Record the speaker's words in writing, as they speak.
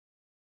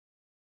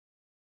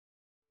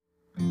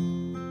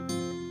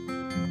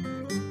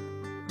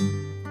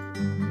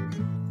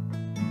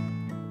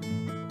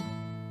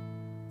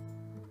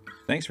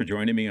Thanks for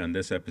joining me on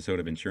this episode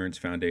of Insurance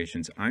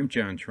Foundations. I'm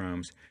John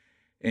Troms,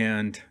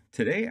 and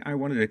today I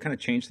wanted to kind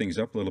of change things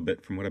up a little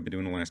bit from what I've been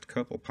doing the last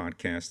couple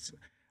podcasts.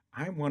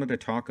 I wanted to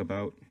talk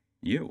about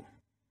you.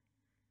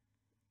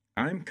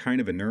 I'm kind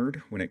of a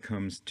nerd when it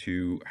comes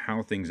to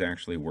how things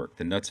actually work,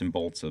 the nuts and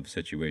bolts of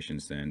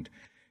situations. And,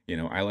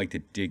 I like to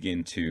dig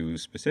into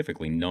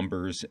specifically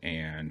numbers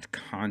and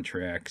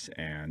contracts,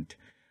 and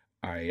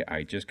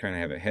I just kind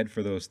of have a head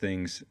for those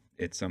things.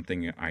 It's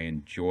something I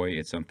enjoy,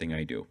 it's something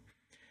I do.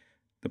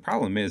 The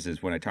problem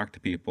is when I talk to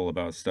people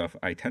about stuff,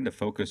 I tend to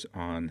focus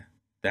on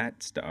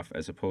that stuff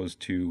as opposed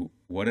to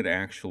what it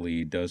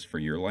actually does for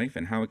your life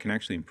and how it can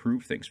actually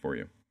improve things for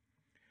you.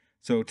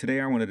 So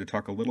today I wanted to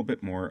talk a little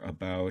bit more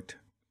about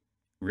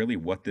really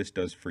what this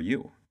does for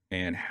you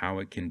and how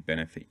it can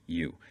benefit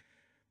you.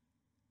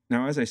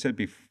 Now, as I said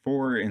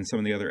before in some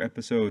of the other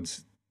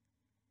episodes,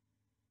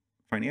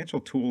 financial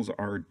tools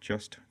are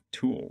just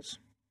tools.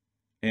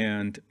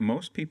 And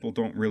most people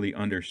don't really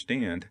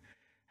understand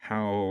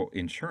how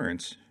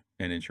insurance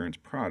and insurance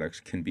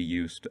products can be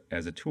used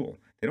as a tool.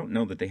 They don't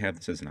know that they have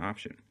this as an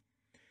option.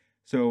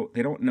 So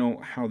they don't know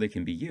how they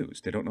can be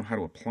used. They don't know how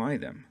to apply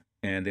them,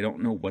 and they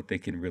don't know what they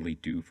can really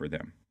do for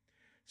them.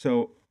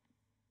 So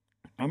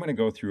I'm going to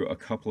go through a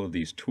couple of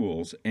these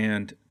tools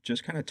and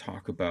just kind of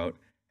talk about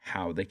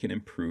how they can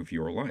improve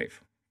your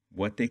life,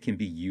 what they can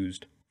be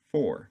used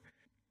for.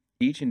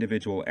 Each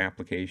individual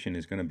application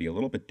is going to be a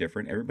little bit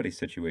different. Everybody's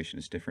situation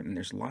is different, and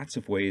there's lots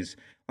of ways,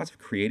 lots of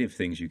creative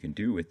things you can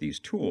do with these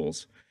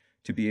tools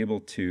to be able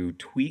to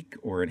tweak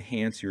or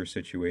enhance your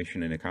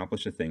situation and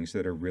accomplish the things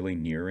that are really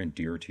near and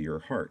dear to your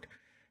heart.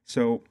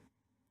 So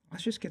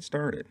let's just get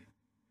started.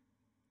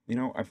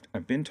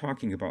 I've been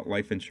talking about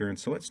life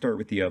insurance, so let's start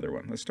with the other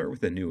one. Let's start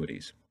with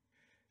annuities.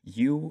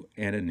 You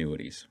and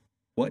annuities.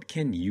 What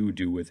can you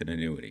do with an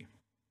annuity?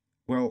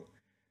 Well,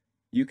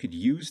 you could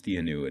use the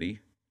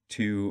annuity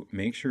to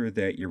make sure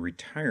that your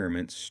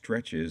retirement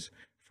stretches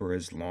for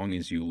as long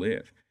as you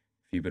live.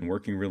 If you've been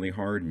working really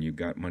hard and you've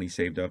got money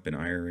saved up in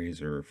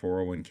IRAs or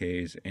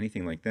 401ks,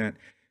 anything like that,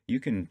 you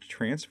can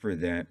transfer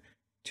that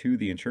to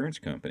the insurance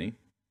company,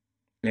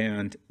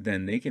 and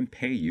then they can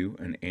pay you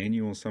an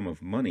annual sum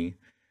of money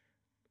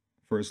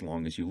for as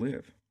long as you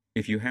live.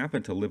 If you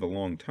happen to live a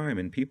long time,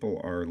 and people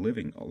are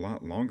living a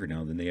lot longer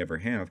now than they ever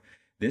have,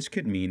 this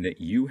could mean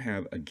that you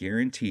have a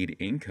guaranteed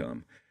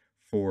income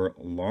for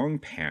long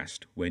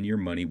past when your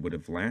money would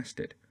have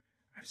lasted.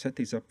 I've set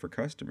these up for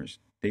customers.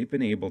 They've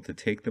been able to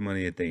take the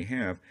money that they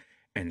have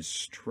and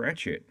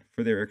stretch it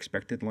for their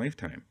expected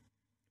lifetime,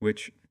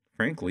 which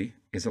frankly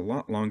is a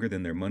lot longer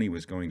than their money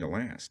was going to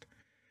last.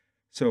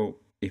 So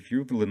if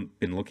you've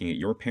been looking at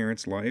your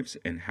parents' lives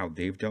and how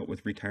they've dealt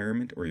with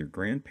retirement, or your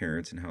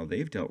grandparents and how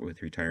they've dealt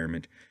with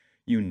retirement,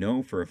 you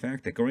know for a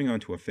fact that going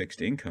on to a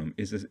fixed income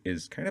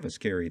is kind of a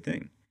scary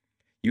thing.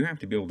 You have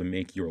to be able to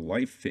make your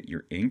life fit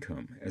your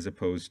income, as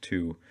opposed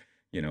to,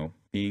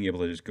 being able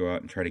to just go out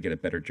and try to get a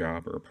better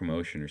job or a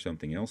promotion or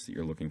something else that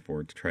you're looking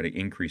for to try to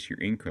increase your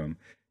income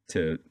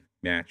to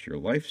match your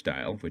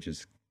lifestyle, which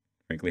is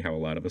frankly how a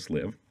lot of us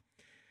live.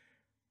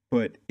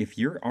 But if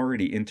you're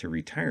already into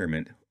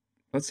retirement,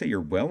 let's say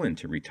you're well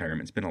into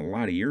retirement, it's been a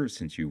lot of years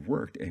since you've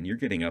worked and you're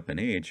getting up in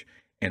age,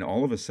 and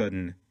all of a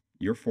sudden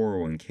your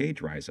 401k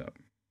dries up.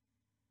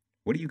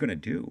 What are you going to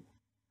do?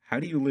 How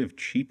do you live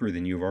cheaper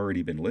than you've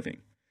already been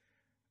living?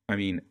 I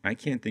mean, I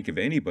can't think of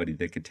anybody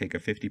that could take a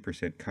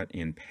 50% cut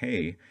in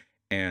pay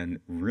and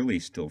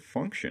really still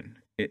function.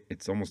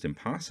 It's almost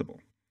impossible.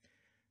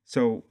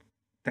 So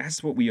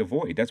that's what we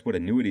avoid. That's what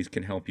annuities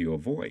can help you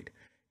avoid,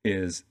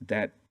 is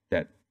that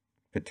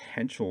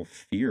potential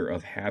fear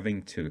of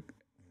having to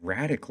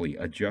radically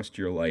adjust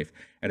your life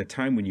at a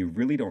time when you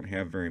really don't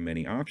have very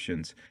many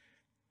options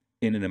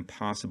in an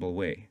impossible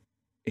way.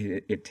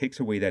 It takes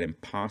away that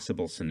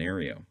impossible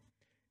scenario.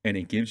 And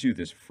it gives you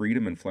this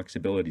freedom and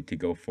flexibility to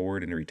go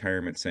forward in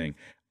retirement saying,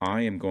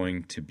 I am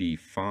going to be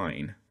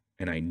fine.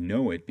 And I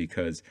know it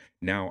because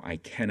now I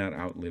cannot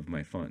outlive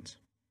my funds.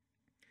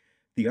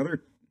 The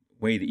other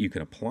way that you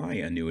can apply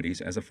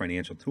annuities as a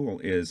financial tool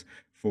is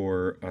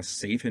for a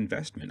safe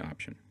investment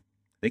option.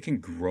 They can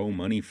grow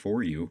money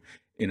for you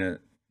in a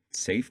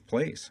safe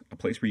place, a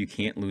place where you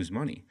can't lose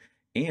money.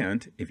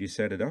 And if you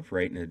set it up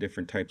right in the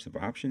different types of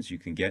options you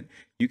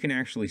can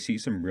actually see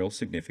some real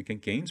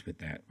significant gains with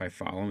that. By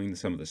following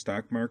some of the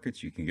stock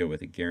markets, you can go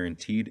with a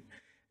guaranteed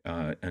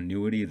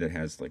annuity that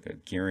has like a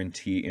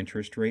guarantee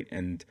interest rate,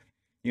 and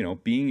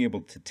being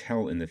able to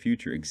tell in the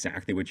future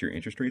exactly what your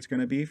interest rate is going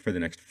to be for the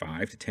next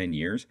 5 to 10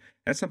 years.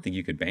 That's something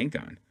you could bank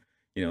on.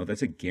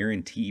 That's a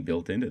guarantee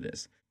built into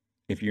this.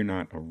 If you're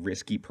not a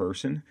risky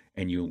person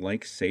and you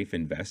like safe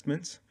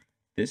investments,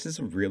 this is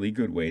a really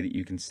good way that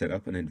you can set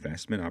up an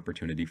investment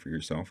opportunity for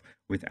yourself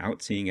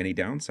without seeing any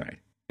downside.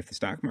 If the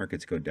stock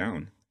markets go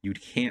down, you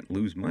can't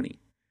lose money.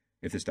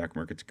 If the stock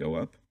markets go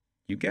up,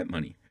 you get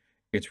money.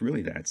 It's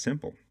really that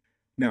simple.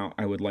 Now,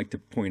 I would like to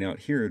point out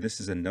here, this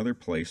is another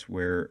place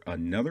where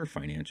another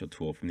financial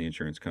tool from the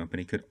insurance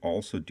company could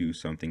also do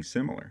something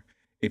similar.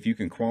 If you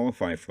can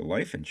qualify for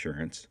life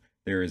insurance,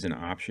 There is an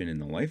option in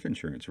the life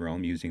insurance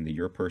realm using the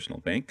Your Personal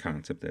Bank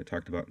concept that I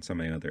talked about in some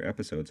of my other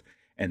episodes.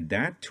 And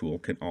that tool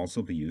can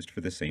also be used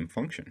for the same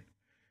function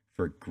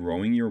for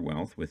growing your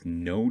wealth with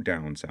no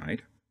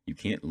downside. You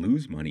can't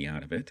lose money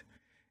out of it.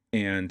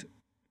 And,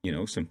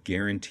 some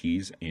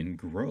guarantees in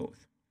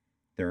growth.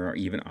 There are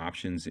even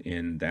options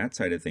in that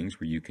side of things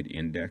where you could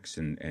index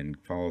and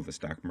follow the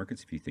stock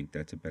markets if you think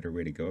that's a better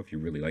way to go, if you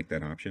really like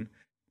that option.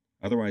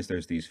 Otherwise,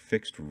 there's these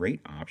fixed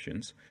rate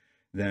options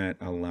that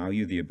allow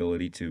you the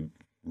ability to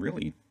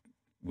really,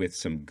 with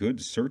some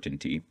good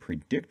certainty,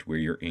 predict where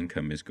your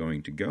income is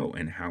going to go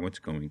and how it's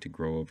going to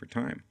grow over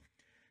time.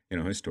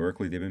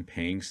 Historically, they've been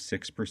paying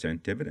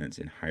 6% dividends.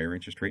 In higher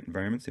interest rate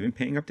environments, they've been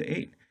paying up to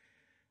 8.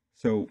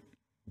 So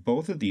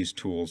both of these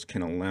tools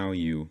can allow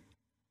you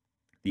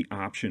the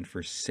option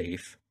for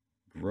safe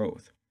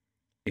growth.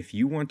 If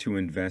you want to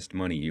invest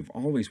money, you've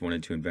always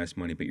wanted to invest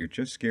money, but you're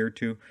just scared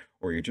to,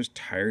 or you're just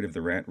tired of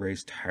the rat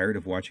race, tired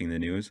of watching the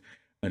news,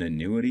 an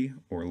annuity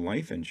or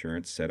life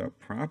insurance set up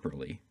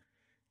properly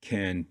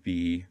can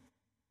be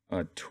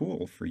a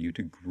tool for you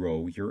to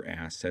grow your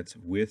assets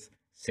with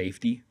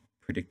safety,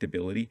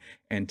 predictability,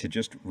 and to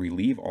just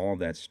relieve all of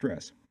that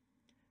stress.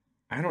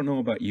 I don't know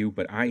about you,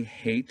 but I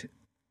hate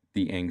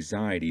the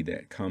anxiety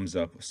that comes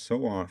up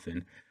so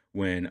often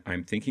when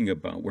I'm thinking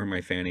about where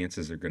my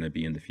finances are going to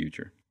be in the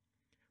future.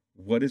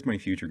 What is my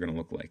future going to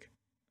look like?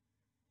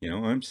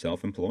 I'm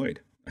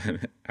self-employed.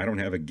 I don't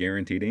have a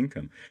guaranteed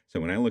income.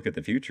 So when I look at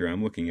the future,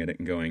 I'm looking at it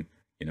and going,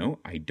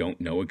 I don't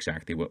know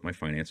exactly what my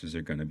finances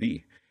are going to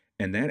be.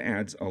 And that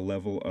adds a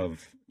level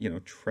of,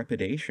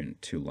 trepidation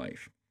to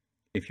life.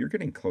 If you're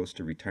getting close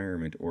to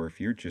retirement, or if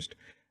you're just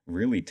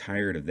really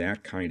tired of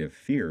that kind of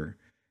fear,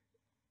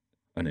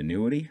 an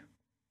annuity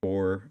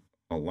or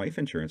a life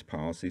insurance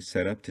policy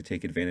set up to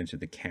take advantage of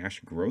the cash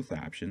growth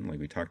option, like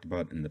we talked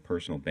about in the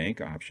personal bank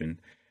option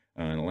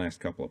in the last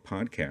couple of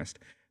podcasts,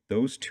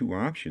 those two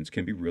options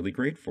can be really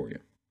great for you.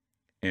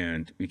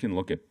 And we can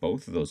look at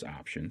both of those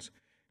options.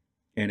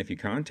 And if you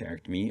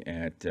contact me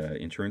at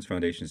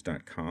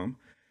insurancefoundations.com,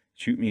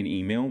 shoot me an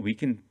email, we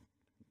can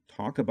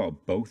talk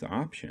about both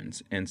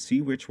options and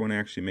see which one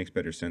actually makes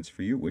better sense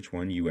for you, which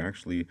one you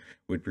actually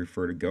would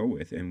prefer to go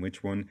with, and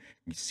which one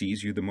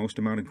sees you the most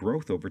amount of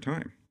growth over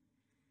time.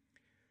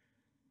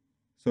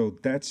 So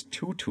that's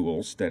two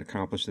tools that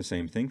accomplish the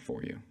same thing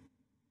for you.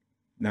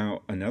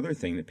 Now, another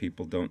thing that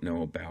people don't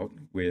know about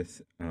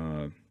with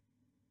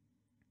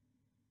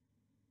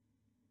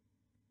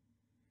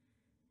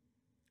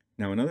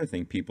another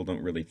thing people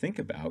don't really think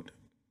about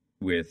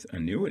with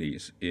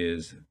annuities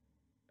is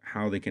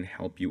how they can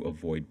help you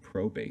avoid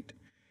probate.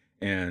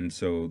 And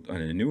so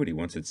an annuity,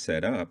 once it's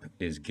set up,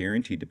 is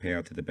guaranteed to pay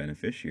out to the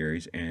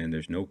beneficiaries, and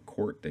there's no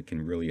court that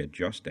can really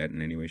adjust that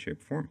in any way,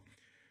 shape, or form.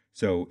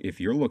 So if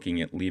you're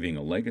looking at leaving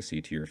a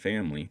legacy to your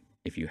family,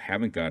 if you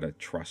haven't got a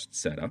trust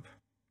set up,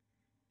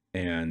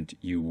 and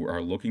you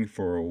are looking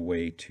for a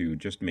way to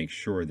just make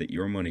sure that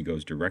your money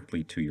goes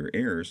directly to your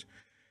heirs,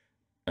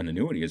 an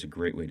annuity is a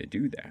great way to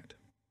do that.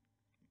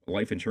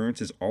 Life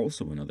insurance is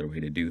also another way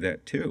to do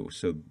that too.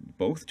 So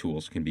both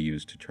tools can be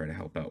used to try to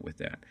help out with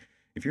that.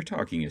 If you're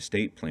talking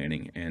estate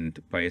planning, and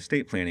by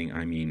estate planning,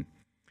 I mean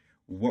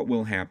what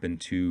will happen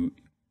to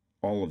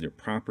all of your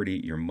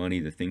property, your money,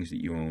 the things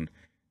that you own,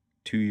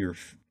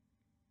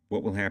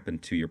 what will happen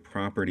to your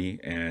property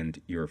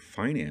and your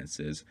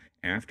finances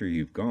after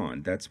you've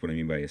gone. That's what I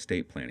mean by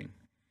estate planning.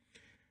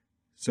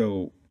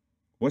 So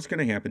what's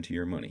going to happen to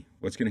your money?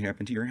 What's going to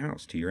happen to your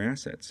house, to your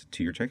assets,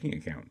 to your checking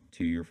account,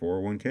 to your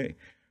 401k?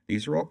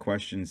 These are all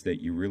questions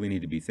that you really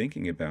need to be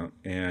thinking about,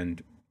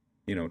 and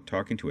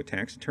talking to a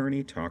tax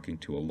attorney, talking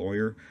to a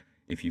lawyer,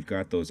 if you've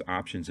got those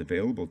options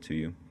available to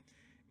you.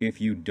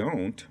 If you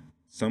don't,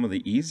 some of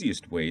the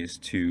easiest ways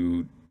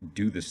to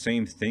do the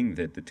same thing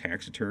that the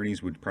tax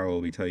attorneys would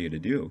probably tell you to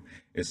do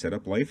is set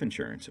up life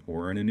insurance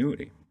or an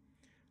annuity.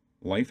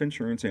 Life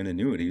insurance and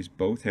annuities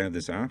both have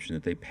this option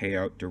that they pay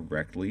out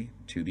directly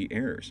to the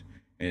heirs.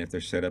 And if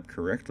they're set up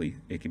correctly,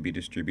 it can be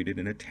distributed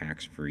in a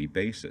tax-free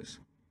basis.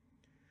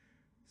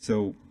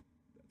 So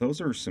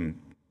those are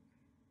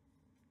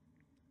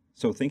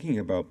so thinking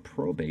about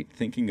probate,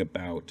 thinking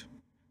about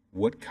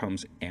what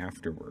comes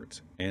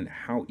afterwards and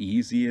how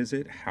easy is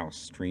it, how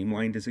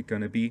streamlined is it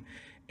going to be,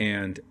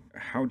 and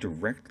how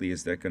directly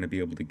is that going to be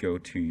able to go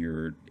to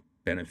your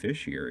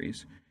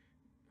beneficiaries,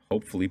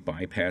 hopefully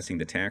bypassing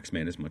the tax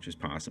man as much as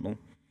possible.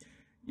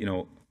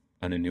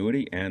 An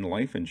annuity and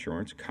life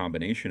insurance,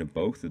 combination of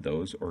both of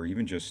those, or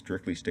even just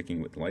strictly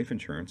sticking with life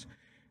insurance,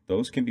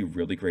 those can be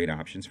really great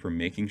options for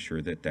making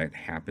sure that that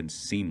happens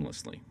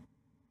seamlessly.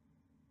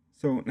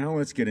 So now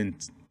let's get in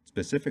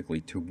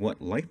specifically to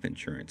what life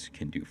insurance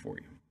can do for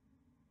you.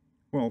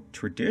 Well,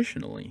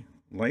 traditionally,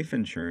 life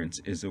insurance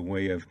is a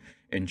way of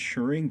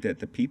ensuring that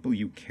the people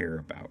you care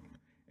about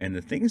and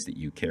the things that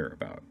you care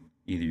about,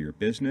 either your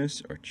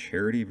business or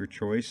charity of your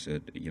choice,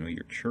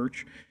 your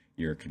church,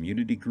 your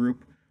community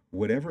group,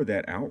 whatever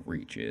that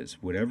outreach is,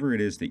 whatever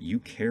it is that you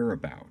care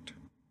about,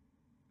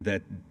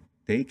 that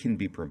they can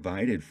be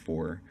provided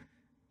for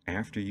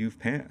after you've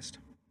passed.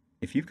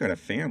 if you've got a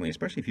family,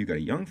 especially if you've got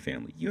a young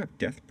family, you have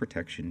death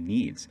protection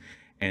needs.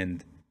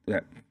 And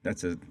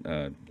that's a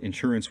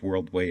insurance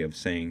world way of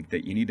saying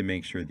that you need to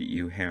make sure that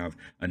you have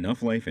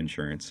enough life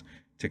insurance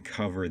to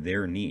cover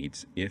their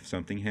needs if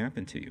something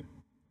happened to you.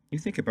 You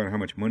think about how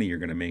much money you're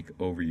going to make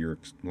over your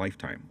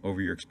lifetime,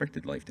 over your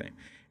expected lifetime,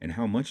 and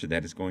how much of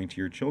that is going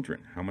to your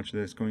children, how much of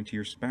that is going to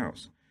your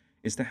spouse.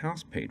 Is the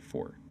house paid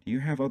for? Do you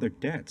have other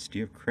debts? Do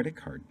you have credit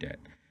card debt?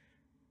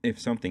 If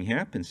something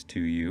happens to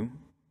you,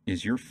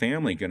 is your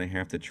family going to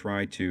have to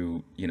try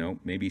to,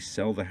 maybe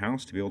sell the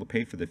house to be able to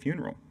pay for the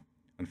funeral?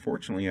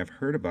 Unfortunately, I've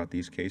heard about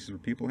these cases where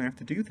people have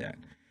to do that.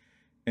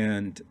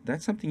 And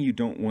that's something you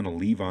don't want to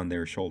leave on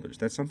their shoulders.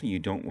 That's something you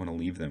don't want to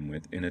leave them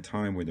with in a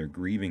time where they're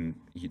grieving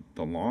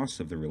the loss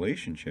of the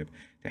relationship,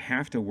 to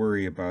have to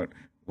worry about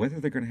whether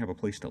they're going to have a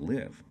place to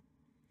live.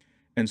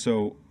 And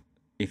so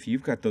if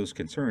you've got those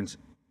concerns,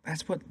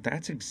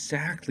 that's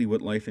exactly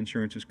what life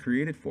insurance was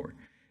created for.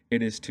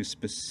 It is to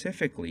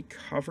specifically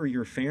cover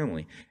your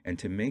family and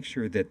to make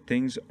sure that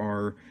things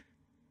are,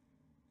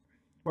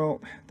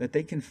 well, that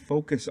they can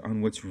focus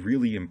on what's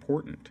really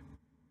important: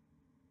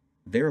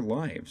 their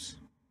lives,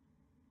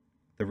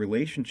 the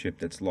relationship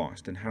that's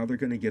lost, and how they're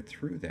going to get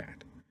through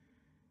that.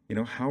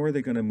 How are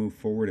they going to move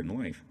forward in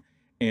life?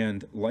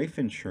 And life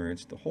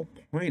insurance, the whole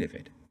point of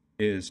it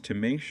is to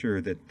make sure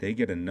that they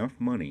get enough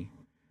money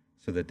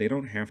so that they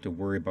don't have to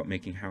worry about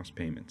making house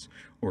payments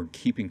or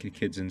keeping the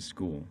kids in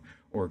school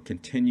or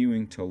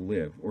continuing to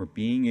live or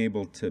being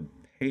able to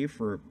pay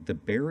for the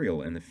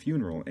burial and the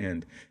funeral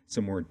and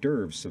some hors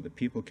d'oeuvres so that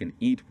people can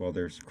eat while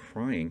they're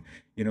crying.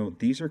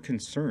 These are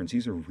concerns.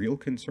 These are real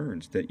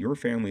concerns that your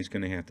family is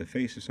going to have to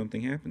face if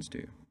something happens to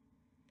you.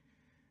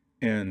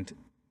 And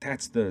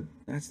that's the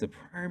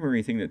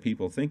primary thing that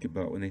people think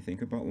about when they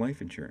think about life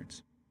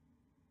insurance.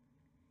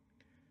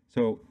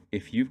 So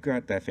if you've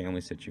got that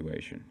family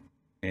situation,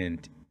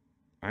 and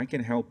I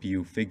can help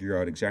you figure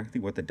out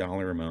exactly what the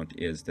dollar amount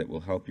is that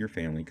will help your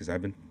family, because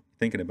I've been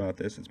thinking about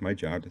this. It's my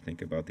job to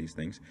think about these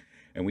things.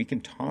 And we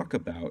can talk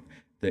about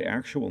the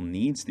actual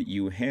needs that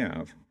you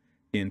have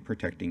in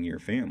protecting your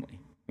family.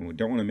 And we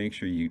want to make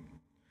sure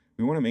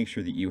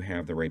that you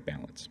have the right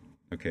balance,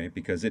 okay?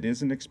 Because it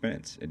is an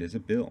expense. It is a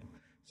bill.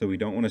 So we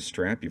don't want to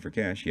strap you for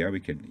cash. Yeah,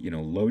 we could,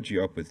 load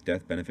you up with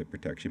death benefit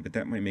protection, but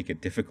that might make it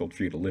difficult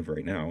for you to live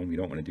right now, and we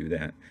don't want to do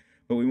that.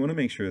 But we want to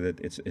make sure that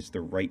it's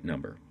the right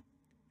number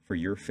for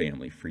your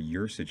family, for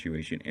your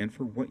situation, and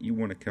for what you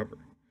want to cover.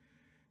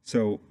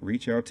 So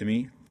reach out to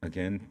me.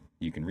 Again,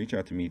 you can reach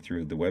out to me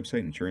through the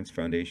website,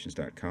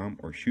 insurancefoundations.com,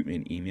 or shoot me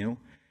an email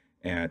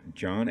at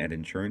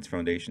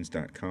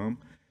john@insurancefoundations.com.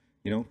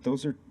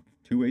 Those are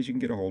two ways you can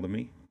get a hold of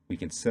me. We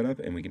can set up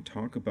and we can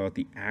talk about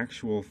the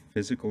actual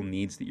physical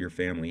needs that your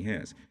family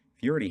has.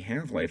 If you already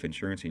have life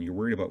insurance and you're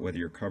worried about whether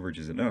your coverage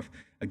is enough,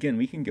 again,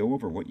 we can go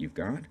over what you've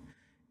got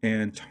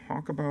and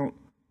talk about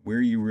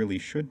where you really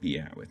should be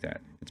at with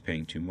that. If it's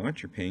paying too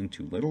much or paying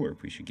too little, or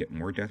if we should get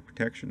more death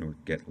protection or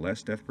get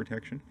less death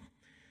protection.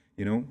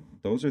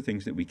 Those are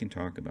things that we can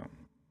talk about.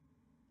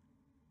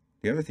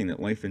 The other thing that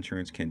life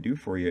insurance can do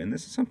for you, and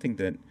this is something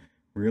that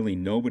really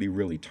nobody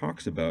really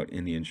talks about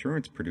in the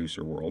insurance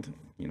producer world.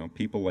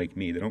 People like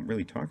me, they don't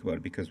really talk about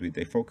it because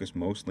they focus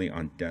mostly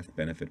on death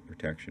benefit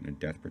protection and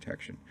death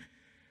protection.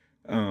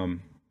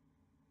 One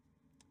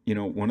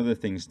of the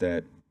things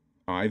that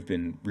I've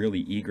been really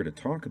eager to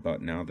talk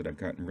about now that I've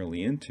gotten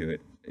really into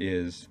it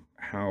is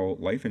how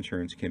life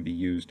insurance can be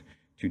used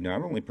to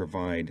not only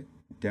provide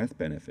death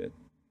benefit,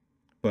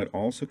 but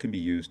also can be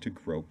used to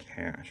grow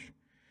cash.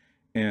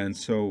 And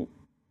so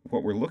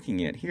what we're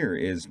looking at here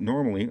is,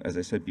 normally, as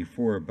I said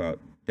before about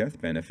death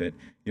benefit,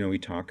 we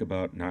talk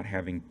about not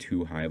having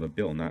too high of a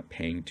bill, not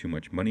paying too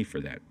much money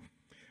for that.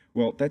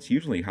 Well, that's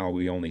usually how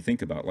we only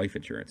think about life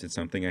insurance. It's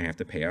something I have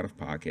to pay out of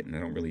pocket, and I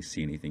don't really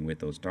see anything with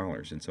those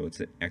dollars. And so it's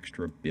an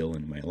extra bill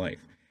in my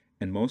life.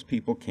 And most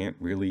people can't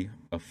really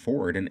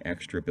afford an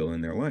extra bill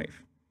in their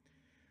life.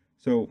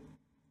 So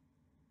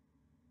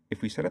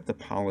if we set up the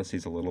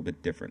policies a little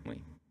bit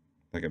differently,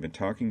 like I've been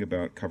talking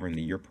about covering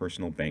the your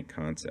personal bank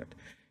concept,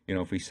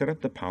 if we set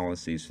up the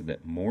policies so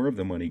that more of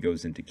the money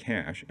goes into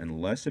cash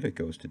and less of it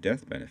goes to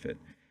death benefit,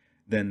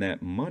 then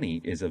that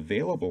money is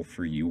available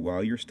for you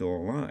while you're still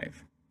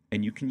alive.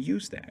 And you can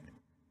use that.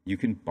 You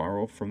can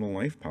borrow from the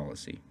life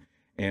policy.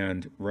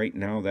 And right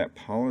now that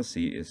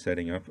policy is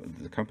setting up,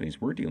 the companies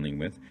we're dealing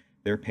with,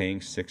 they're paying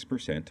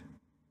 6%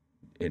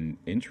 in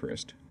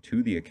interest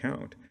to the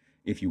account.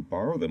 If you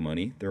borrow the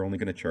money, they're only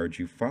going to charge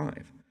you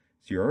 5%.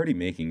 So you're already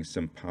making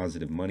some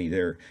positive money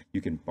there. You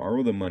can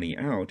borrow the money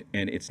out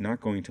and it's not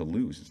going to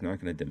lose. It's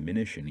not going to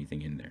diminish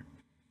anything in there.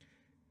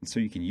 And so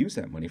you can use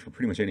that money for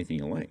pretty much anything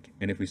you like.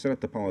 And if we set up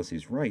the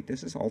policies right,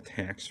 this is all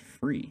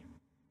tax-free.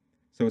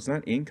 So it's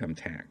not income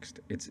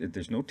taxed.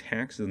 There's no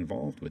taxes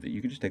involved with it. You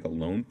can just take a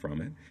loan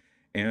from it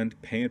and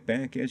pay it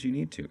back as you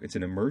need to. It's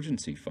an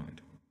emergency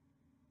fund.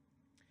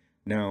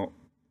 Now,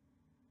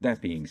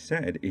 that being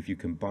said, if you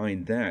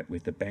combine that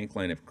with the bank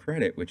line of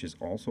credit, which is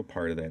also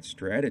part of that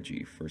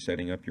strategy for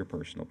setting up your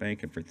personal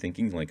bank and for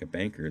thinking like a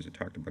banker, as I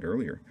talked about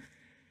earlier,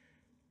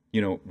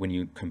 When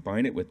you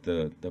combine it with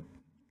the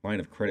line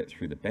of credit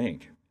through the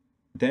bank,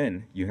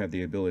 then you have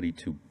the ability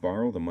to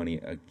borrow the money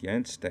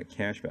against that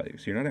cash value.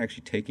 So you're not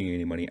actually taking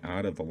any money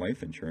out of the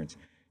life insurance.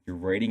 You're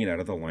writing it out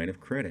of the line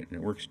of credit. And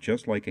it works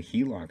just like a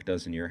HELOC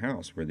does in your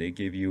house, where they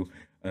give you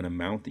an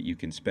amount that you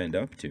can spend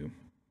up to.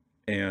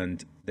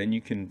 And then you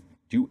can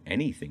do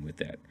anything with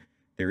that.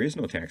 There is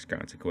no tax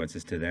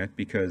consequences to that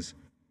because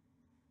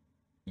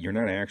you're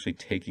not actually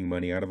taking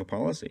money out of a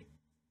policy.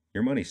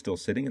 Your money's still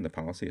sitting in the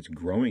policy. It's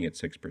growing at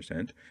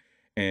 6%,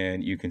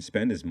 and you can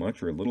spend as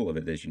much or a little of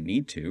it as you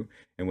need to.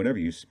 And whatever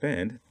you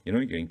spend,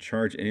 you're getting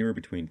charged anywhere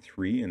between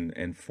 3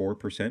 and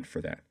 4%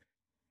 for that.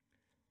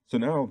 So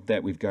now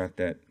that we've got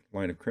that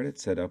line of credit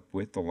set up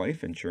with the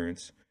life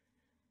insurance,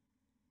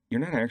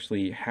 you're not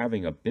actually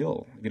having a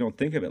bill. You don't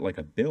think of it like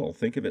a bill.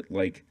 Think of it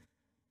like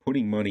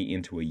putting money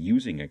into a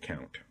using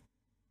account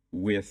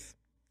with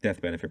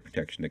death benefit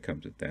protection that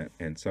comes with that,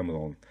 and some of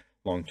the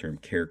long-term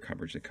care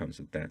coverage that comes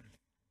with that.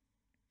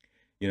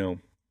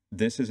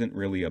 This isn't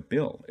really a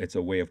bill. It's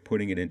a way of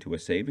putting it into a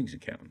savings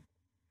account.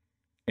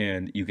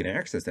 And you can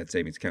access that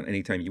savings account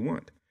anytime you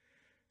want.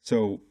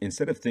 So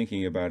instead of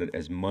thinking about it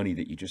as money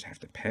that you just have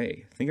to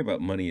pay, think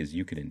about money as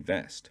you can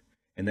invest.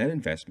 And that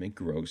investment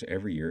grows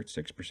every year at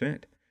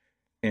 6%.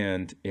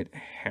 And it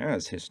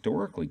has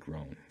historically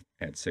grown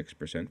at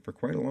 6% for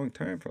quite a long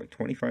time, for like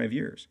 25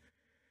 years.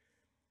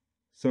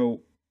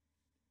 So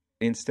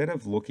instead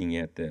of looking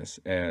at this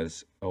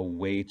as a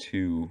way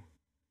to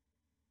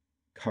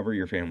cover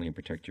your family and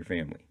protect your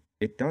family,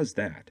 it does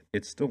that.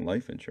 It's still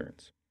life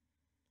insurance.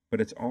 But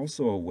it's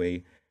also a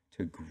way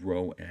to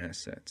grow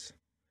assets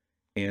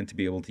and to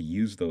be able to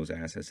use those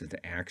assets and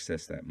to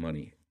access that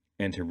money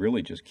and to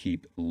really just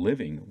keep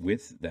living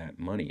with that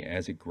money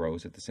as it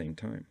grows at the same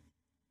time.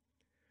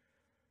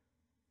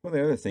 One of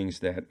the other things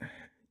that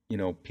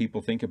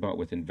people think about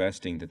with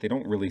investing that they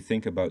don't really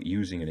think about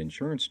using an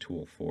insurance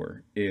tool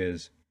for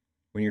is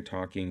when you're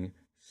talking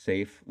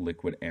safe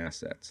liquid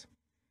assets.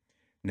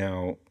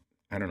 Now,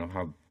 I don't know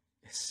how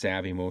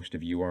savvy most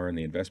of you are in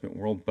the investment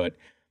world, but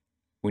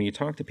when you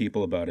talk to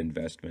people about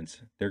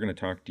investments, they're going to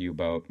talk to you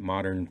about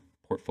modern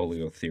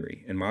portfolio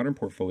theory. And modern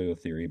portfolio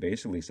theory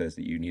basically says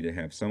that you need to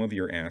have some of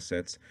your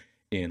assets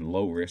in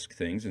low risk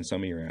things and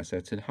some of your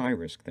assets in high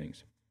risk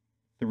things.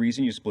 The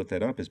reason you split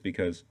that up is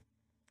because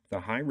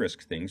the high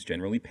risk things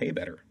generally pay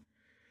better.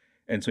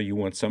 And so you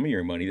want some of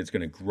your money that's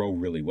going to grow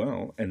really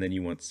well, and then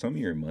you want some of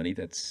your money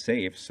that's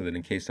safe so that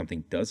in case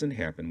something doesn't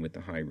happen with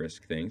the high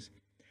risk things,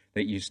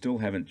 that you still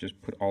haven't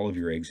just put all of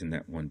your eggs in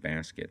that one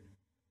basket.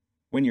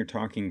 When you're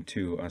talking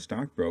to a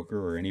stockbroker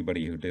or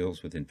anybody who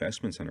deals with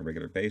investments on a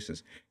regular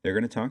basis, they're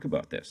going to talk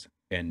about this.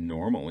 And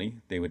normally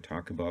they would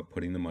talk about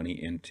putting the money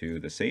into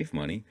the safe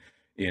money,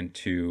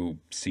 into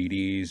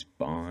CDs,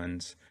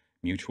 bonds,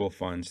 mutual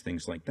funds,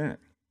 things like that.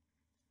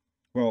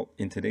 Well,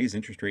 in today's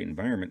interest rate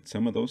environment,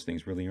 some of those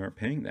things really aren't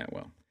paying that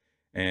well.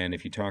 And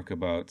if you talk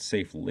about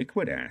safe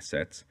liquid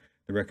assets,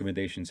 the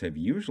recommendations have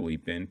usually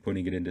been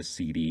putting it into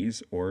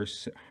CDs or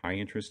high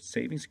interest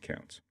savings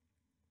accounts.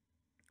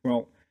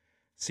 Well,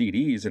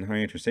 CDs and high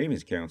interest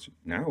savings accounts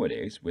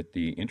nowadays, with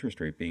the interest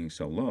rate being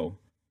so low,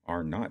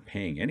 are not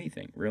paying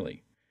anything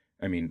really.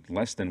 I mean,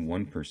 less than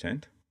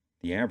 1%.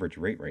 The average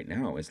rate right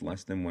now is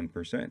less than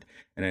 1%.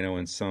 And I know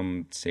in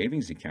some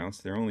savings accounts,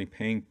 they're only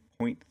paying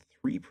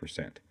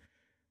 0.3%.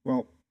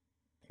 Well,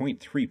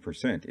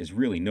 0.3% is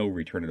really no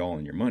return at all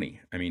on your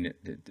money. I mean,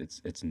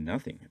 it's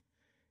nothing.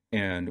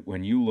 And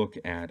when you look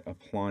at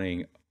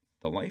applying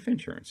the life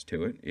insurance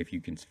to it, if you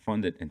can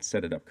fund it and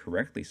set it up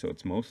correctly so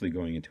it's mostly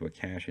going into a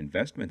cash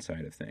investment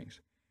side of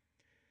things,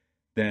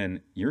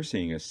 then you're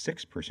seeing a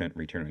 6%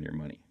 return on your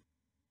money.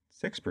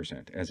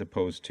 6% as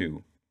opposed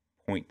to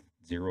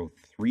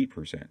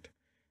 0.03%.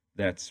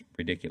 That's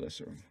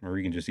ridiculous. Or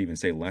you can just even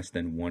say less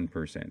than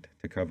 1%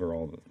 to cover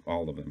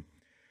all of them.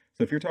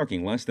 So if you're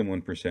talking less than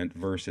 1%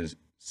 versus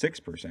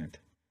 6%,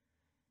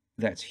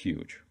 that's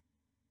huge.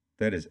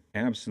 That is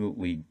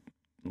absolutely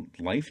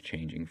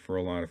life-changing for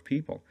a lot of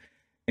people.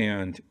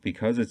 And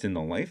because it's in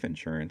the life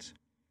insurance,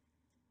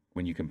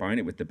 when you combine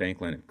it with the bank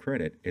line of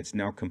credit, it's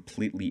now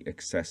completely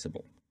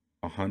accessible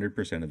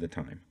 100% of the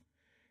time.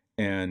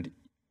 And,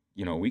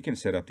 we can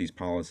set up these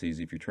policies.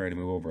 If you're trying to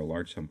move over a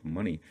large sum of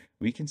money,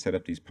 we can set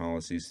up these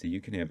policies so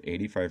you can have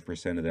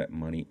 85% of that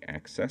money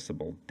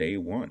accessible day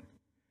one.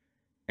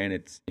 And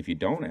if you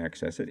don't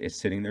access it, it's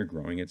sitting there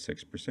growing at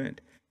 6%.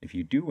 If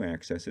you do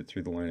access it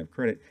through the line of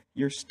credit,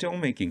 you're still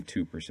making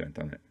 2%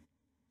 on it.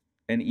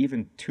 And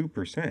even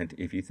 2%,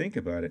 if you think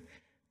about it,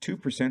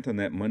 2% on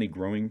that money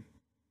growing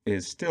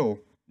is still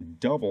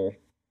double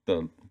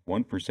the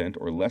 1%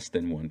 or less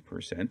than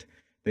 1%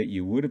 that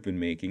you would have been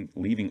making,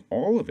 leaving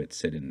all of it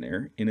sit in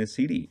there in a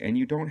CD. And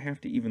you don't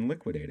have to even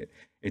liquidate it.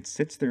 It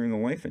sits there in the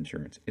life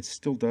insurance. It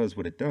still does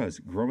what it does,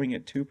 growing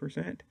at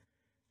 2%.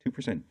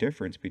 2%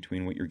 difference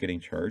between what you're getting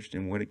charged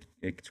and what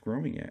it's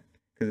growing at,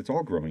 because it's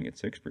all growing at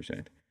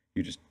 6%.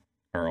 You just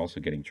are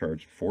also getting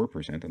charged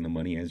 4% on the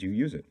money as you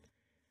use it.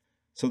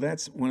 So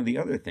that's one of the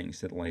other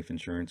things that life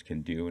insurance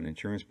can do and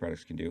insurance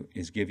products can do,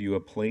 is give you a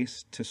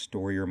place to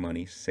store your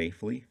money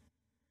safely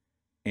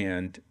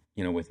And,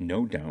 with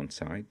no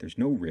downside, there's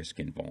no risk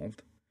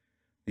involved.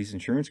 These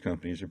insurance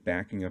companies are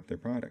backing up their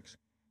products.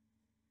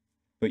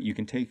 But you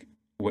can take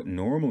what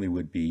normally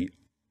would be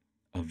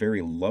a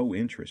very low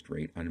interest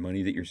rate on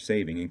money that you're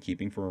saving and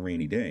keeping for a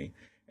rainy day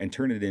and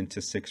turn it into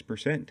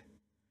 6%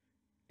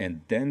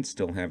 and then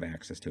still have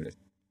access to it.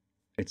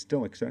 It's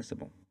still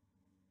accessible.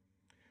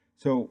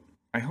 So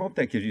I hope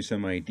that gives you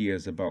some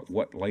ideas about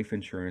what life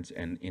insurance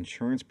and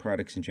insurance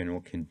products in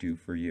general can do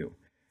for you.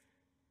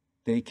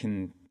 They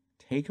can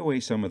take away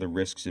some of the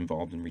risks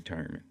involved in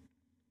retirement.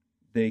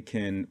 They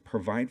can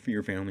provide for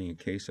your family in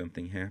case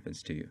something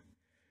happens to you.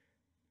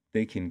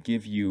 They can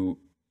give you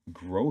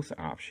growth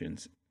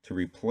options to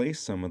replace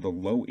some of the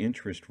low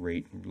interest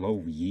rate,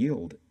 low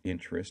yield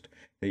interest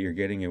that you're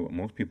getting in what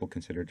most people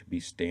consider to be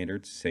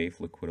standard, safe,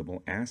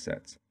 liquidable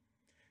assets,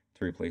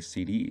 to replace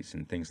CDs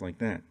and things like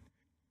that.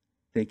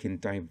 They can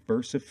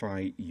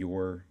diversify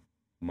your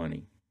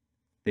money.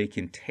 They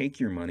can take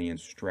your money and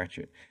stretch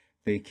it.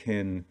 They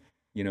can,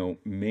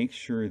 make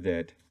sure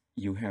that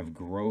you have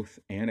growth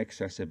and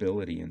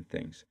accessibility in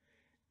things.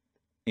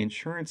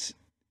 Insurance,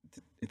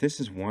 this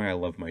is why I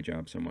love my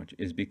job so much,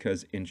 is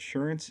because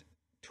insurance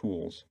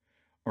tools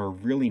are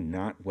really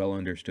not well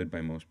understood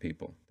by most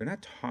people. They're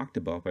not talked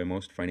about by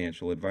most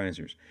financial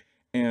advisors.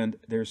 And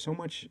there's so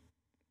much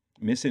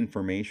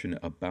misinformation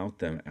about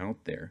them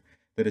out there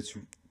that it's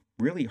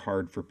really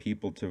hard for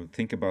people to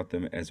think about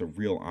them as a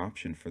real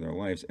option for their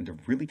lives and to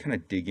really kind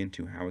of dig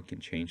into how it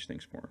can change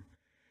things for them.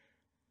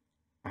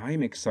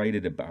 I'm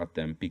excited about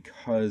them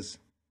because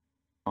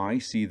I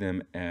see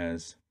them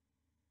as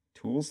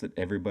tools that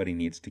everybody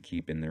needs to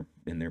keep in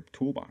their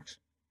toolbox.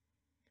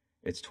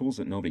 It's tools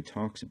that nobody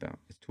talks about.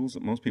 It's tools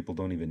that most people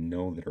don't even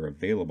know that are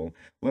available,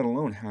 let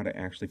alone how to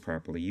actually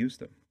properly use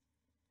them.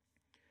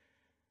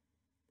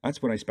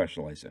 That's what I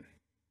specialize in,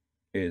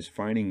 is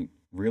finding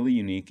really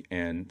unique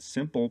and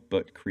simple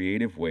but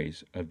creative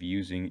ways of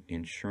using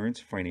insurance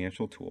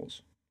financial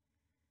tools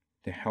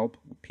to help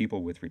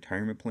people with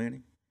retirement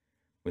planning,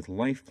 with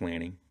life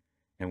planning,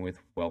 and with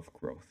wealth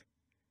growth.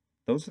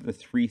 Those are the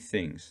three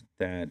things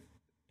that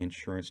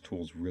insurance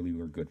tools really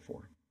are good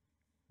for.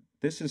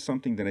 This is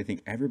something that I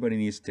think everybody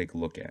needs to take a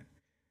look at.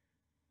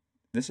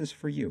 This is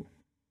for you.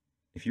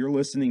 If you're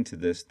listening to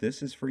this,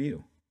 this is for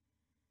you.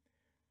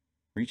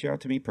 Reach out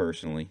to me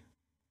personally,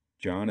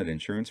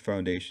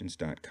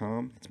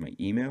 john@insurancefoundations.com. That's my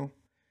email.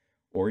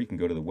 Or you can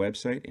go to the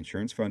website,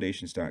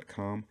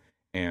 insurancefoundations.com,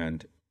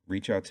 and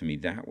reach out to me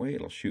that way.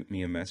 It'll shoot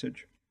me a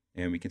message,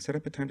 and we can set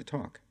up a time to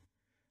talk.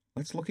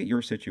 Let's look at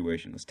your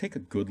situation. Let's take a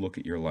good look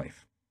at your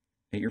life,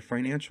 at your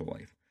financial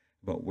life,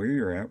 about where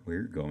you're at, where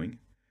you're going,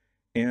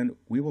 and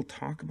we will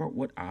talk about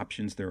what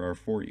options there are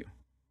for you.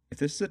 If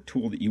this is a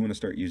tool that you want to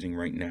start using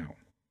right now,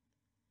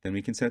 then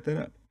we can set that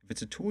up. If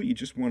it's a tool you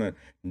just want to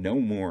know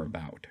more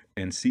about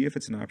and see if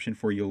it's an option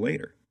for you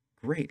later,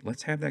 great,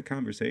 let's have that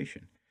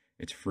conversation.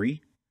 It's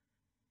free.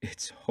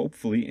 It's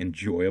hopefully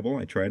enjoyable.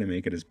 I try to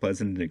make it as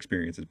pleasant an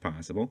experience as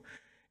possible.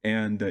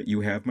 And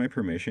you have my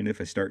permission if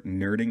I start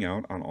nerding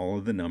out on all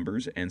of the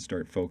numbers and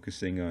start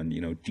focusing on,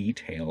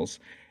 details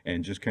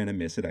and just kind of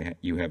miss it.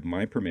 You have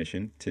my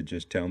permission to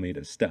just tell me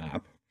to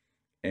stop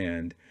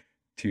and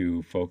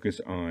to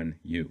focus on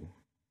you.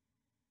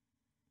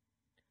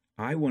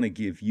 I want to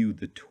give you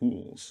the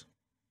tools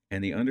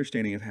and the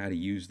understanding of how to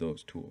use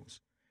those tools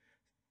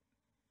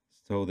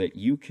so that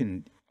you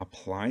can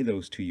apply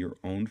those to your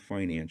own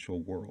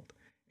financial world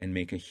and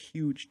make a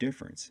huge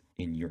difference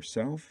in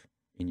yourself,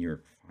 in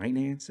your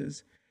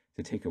finances,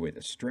 to take away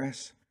the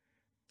stress,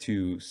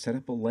 to set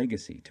up a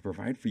legacy, to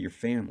provide for your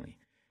family,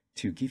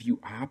 to give you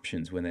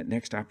options when that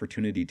next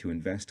opportunity to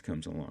invest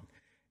comes along,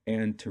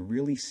 and to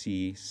really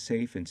see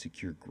safe and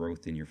secure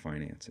growth in your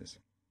finances.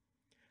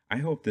 I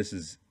hope this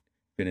has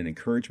been an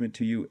encouragement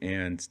to you,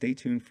 and stay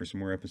tuned for some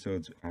more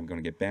episodes. I'm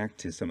going to get back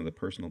to some of the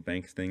personal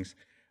bank things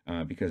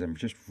because I'm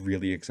just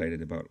really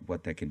excited about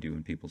what that can do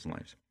in people's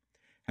lives.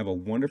 Have a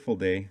wonderful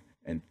day,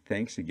 and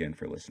thanks again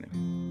for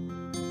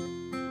listening.